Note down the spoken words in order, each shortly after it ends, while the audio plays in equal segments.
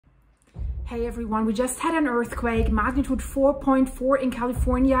Hey everyone, we just had an earthquake, magnitude 4.4 in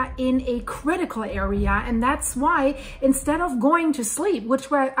California in a critical area, and that's why instead of going to sleep,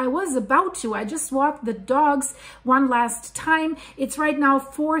 which I was about to, I just walked the dogs one last time. It's right now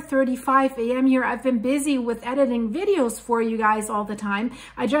 4:35 a.m. here. I've been busy with editing videos for you guys all the time.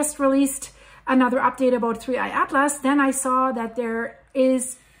 I just released another update about 3i Atlas. Then I saw that there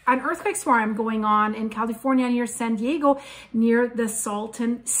is an earthquake swarm going on in California near San Diego, near the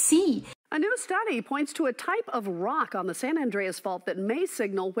Salton Sea. A new study points to a type of rock on the San Andreas Fault that may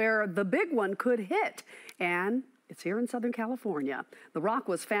signal where the big one could hit. And it's here in Southern California. The rock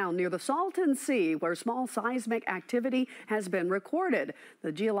was found near the Salton Sea, where small seismic activity has been recorded.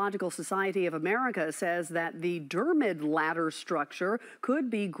 The Geological Society of America says that the Dermid ladder structure could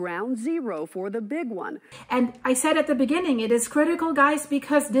be ground zero for the big one. And I said at the beginning, it is critical, guys,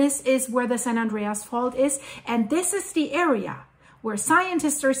 because this is where the San Andreas Fault is. And this is the area where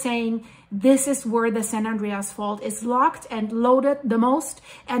scientists are saying this is where the San Andreas Fault is locked and loaded the most.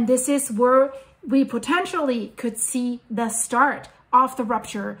 And this is where we potentially could see the start of the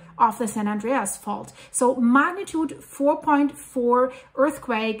rupture of the San Andreas Fault. So magnitude 4.4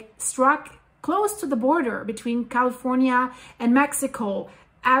 earthquake struck close to the border between California and Mexico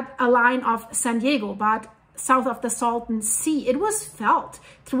at a line of San Diego, but south of the Salton Sea. It was felt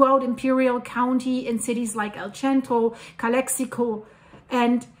throughout Imperial County in cities like El Centro, Calexico,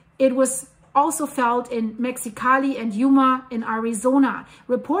 and it was also felt in Mexicali and Yuma in Arizona.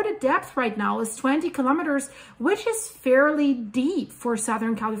 Reported depth right now is 20 kilometers, which is fairly deep for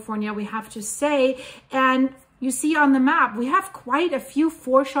Southern California, we have to say. And you see on the map, we have quite a few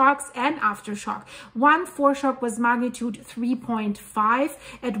foreshocks and aftershock. One foreshock was magnitude 3.5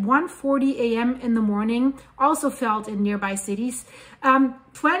 at 1:40 a.m. in the morning, also felt in nearby cities.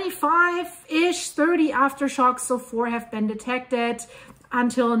 25-ish, 30 aftershocks, so 4 have been detected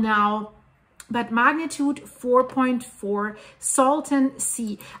until now. But magnitude 4.4, Salton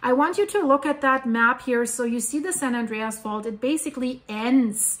Sea. I want you to look at that map here. So you see the San Andreas Fault. It basically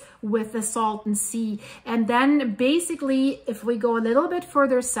ends with the Salton Sea. And then basically, if we go a little bit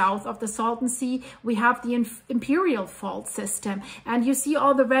further south of the Salton Sea, we have the Imperial Fault system. And you see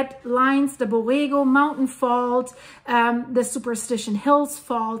all the red lines, the Borrego Mountain Fault, the Superstition Hills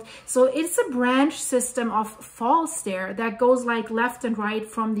Fault. So it's a branch system of faults there that goes like left and right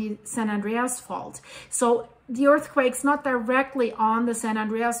from the San Andreas Fault. So the earthquake's not directly on the San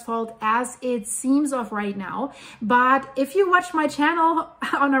Andreas Fault as it seems of right now, but if you watch my channel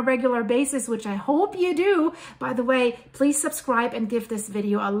on a regular basis, which I hope you do, by the way, please subscribe and give this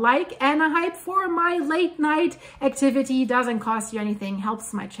video a like and a hype for my late night activity. Doesn't cost you anything,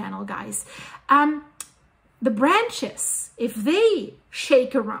 helps my channel, guys. The branches, if they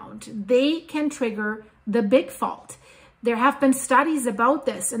shake around, they can trigger the big fault. There have been studies about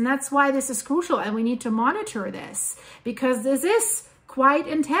this, and that's why this is crucial, and we need to monitor this because this is quite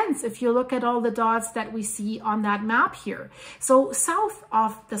intense if you look at all the dots that we see on that map here. So south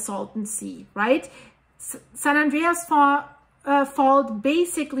of the Salton Sea, right? San Andreas Fault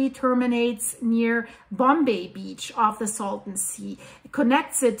basically terminates near Bombay Beach off the Salton Sea. It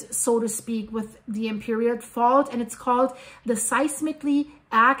connects it, so to speak, with the Imperial Fault, and it's called the seismically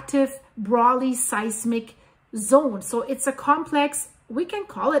active Brawley seismic zone. So it's a complex, we can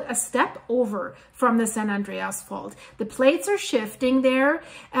call it a step over from the San Andreas Fault. The plates are shifting there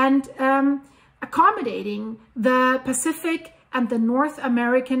and accommodating the Pacific and the North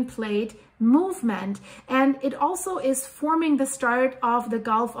American plate movement. And it also is forming the start of the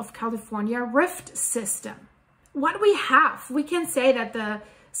Gulf of California rift system. What we have, we can say that the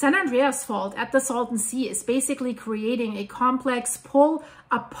San Andreas Fault at the Salton Sea is basically creating a complex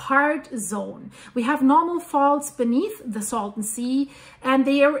pull-apart zone. We have normal faults beneath the Salton Sea, and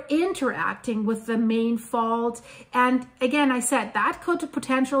they are interacting with the main fault. And again, I said that could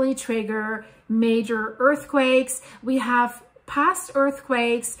potentially trigger major earthquakes. We have past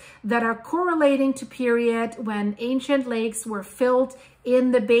earthquakes that are correlating to period when ancient lakes were filled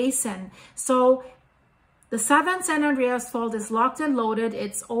in the basin. So the southern San Andreas Fault is locked and loaded.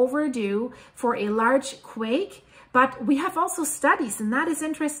 It's overdue for a large quake, but we have also studies, and that is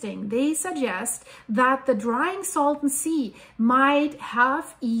interesting. They suggest that the drying Salton Sea might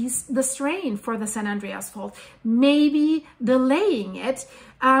have eased the strain for the San Andreas Fault, maybe delaying it.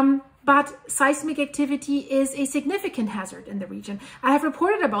 But seismic activity is a significant hazard in the region. I have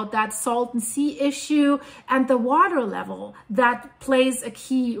reported about that Salton Sea issue and the water level that plays a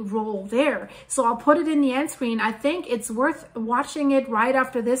key role there. So I'll put it in the end screen. I think it's worth watching it right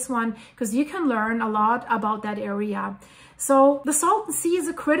after this one because you can learn a lot about that area. So the Salton Sea is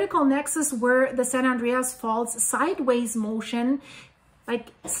a critical nexus where the San Andreas Fault's sideways motion like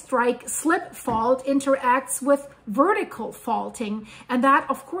strike-slip fault interacts with vertical faulting. And that,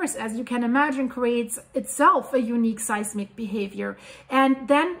 of course, as you can imagine, creates itself a unique seismic behavior. And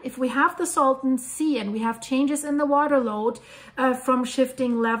then if we have the Salton Sea and we have changes in the water load from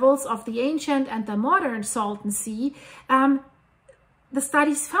shifting levels of the ancient and the modern Salton Sea, the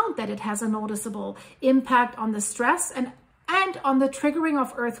studies found that it has a noticeable impact on the stress and on the triggering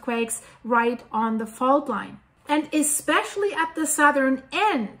of earthquakes right on the fault line. And especially at the southern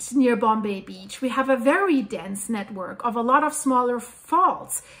end near Bombay Beach, we have a very dense network of a lot of smaller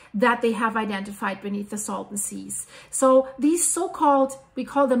faults that they have identified beneath the Salton Seas. So these so-called, we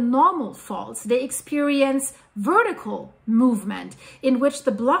call them normal faults, they experience vertical movement in which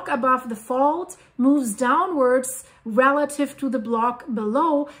the block above the fault moves downwards relative to the block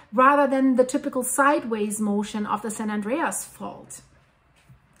below rather than the typical sideways motion of the San Andreas Fault.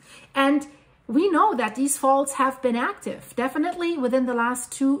 And we know that these faults have been active, definitely within the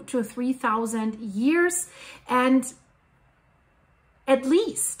last 2,000 to 3,000 years. And at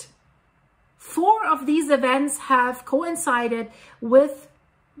least 4 of these events have coincided with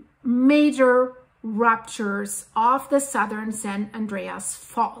major ruptures of the southern San Andreas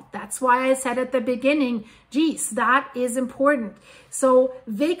Fault. That's why I said at the beginning, geez, that is important. So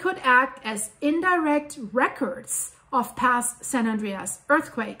they could act as indirect records of past San Andreas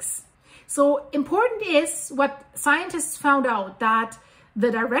earthquakes. So important is what scientists found out, that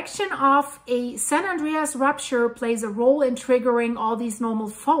the direction of a San Andreas rupture plays a role in triggering all these normal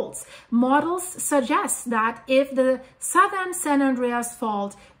faults. Models suggest that if the southern San Andreas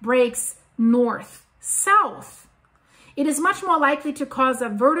Fault breaks north-south, it is much more likely to cause a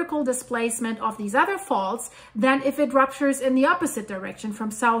vertical displacement of these other faults than if it ruptures in the opposite direction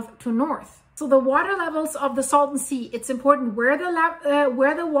from south to north. So the water levels of the Salton Sea, it's important where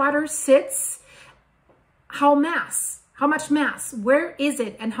the water sits, how much mass, where is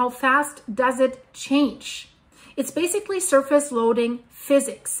it, and how fast does it change. It's basically surface loading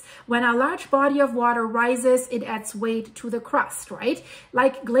physics. When a large body of water rises, it adds weight to the crust, right?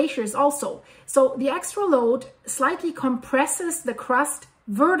 Like glaciers also. So the extra load slightly compresses the crust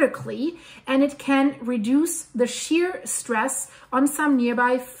vertically, and it can reduce the shear stress on some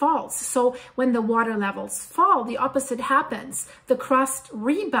nearby faults. So when the water levels fall, the opposite happens. The crust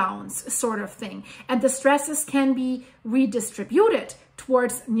rebounds, sort of thing, and the stresses can be redistributed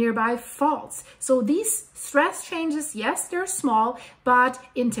towards nearby faults. So these stress changes, yes, they're small, but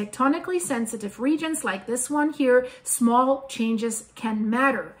in tectonically sensitive regions like this one here, small changes can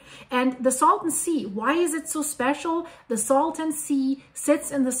matter. And the Salton Sea, why is it so special? The Salton Sea sits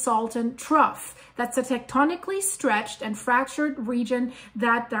in the Salton Trough. That's a tectonically stretched and fractured region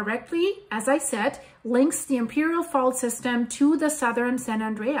that directly, as I said, links the Imperial Fault system to the southern San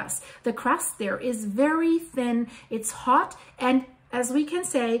Andreas. The crust there is very thin, it's hot, and as we can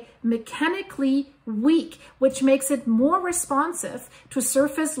say, mechanically weak, which makes it more responsive to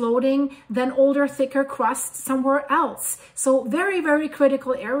surface loading than older, thicker crust somewhere else. So very, very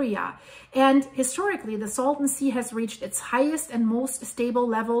critical area. And historically, the Salton Sea has reached its highest and most stable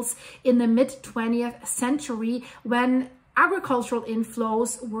levels in the mid-20th century when agricultural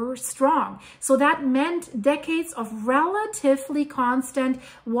inflows were strong. So that meant decades of relatively constant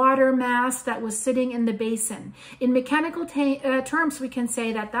water mass that was sitting in the basin. In mechanical terms, we can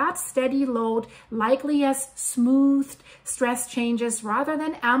say that that steady load likely has smoothed stress changes rather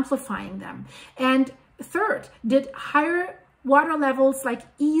than amplifying them. And third, did higher water levels like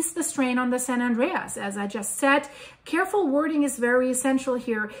ease the strain on the San Andreas? As I just said, careful wording is very essential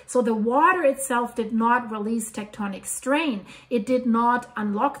here. So the water itself did not release tectonic strain. It did not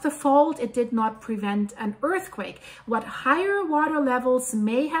unlock the fault. It did not prevent an earthquake. What higher water levels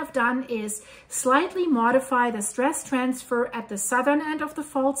may have done is slightly modify the stress transfer at the southern end of the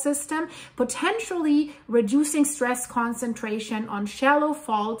fault system, potentially reducing stress concentration on shallow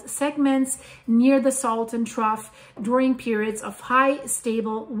fault segments near the Salton Trough during periods of high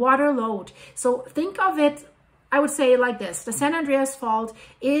stable water load. So think of it, I would say like this: the San Andreas Fault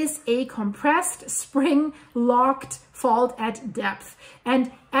is a compressed spring-locked fault at depth,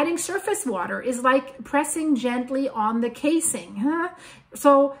 and adding surface water is like pressing gently on the casing.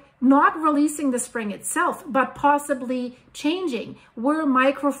 So not releasing the spring itself, but possibly changing where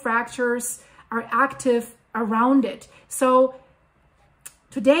microfractures are active around it. So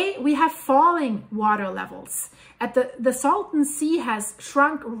today we have falling water levels. The Salton Sea has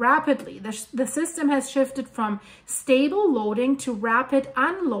shrunk rapidly. The system has shifted from stable loading to rapid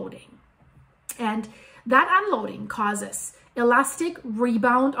unloading. And that unloading causes elastic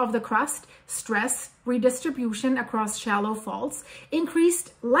rebound of the crust, stress redistribution across shallow faults,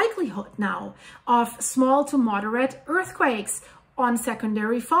 increased likelihood now of small to moderate earthquakes, on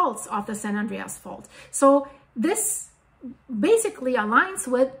secondary faults of the San Andreas Fault. So this basically aligns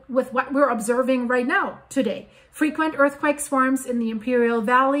with what we're observing right now today. Frequent earthquake swarms in the Imperial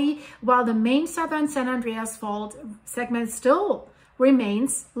Valley, while the main southern San Andreas Fault segment still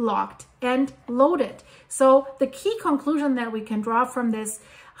remains locked and loaded. So the key conclusion that we can draw from this: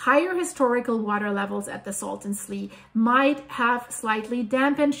 higher historical water levels at the Salton Sea might have slightly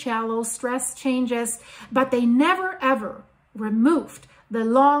dampened shallow stress changes, but they never ever removed the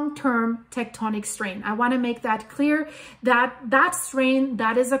long-term tectonic strain. I want to make that clear, that that strain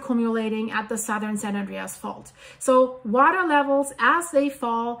that is accumulating at the southern San Andreas Fault. So water levels, as they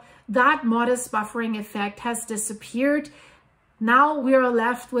fall, that modest buffering effect has disappeared. Now we are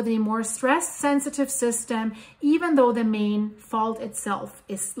left with a more stress-sensitive system, even though the main fault itself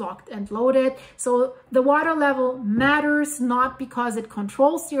is locked and loaded. So the water level matters not because it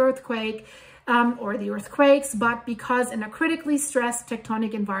controls the earthquake or the earthquakes, but because in a critically stressed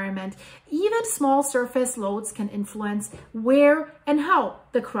tectonic environment, even small surface loads can influence where and how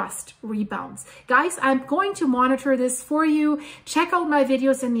the crust rebounds. Guys, I'm going to monitor this for you. Check out my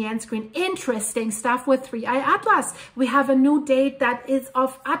videos in the end screen. Interesting stuff with 3i Atlas. We have a new date that is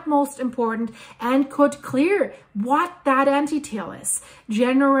of utmost importance and could clear what that anti-tail is.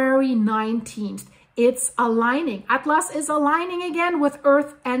 January 19th. It's aligning. Atlas is aligning again with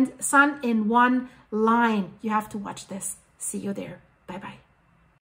Earth and Sun in one line. You have to watch this. See you there. Bye-bye.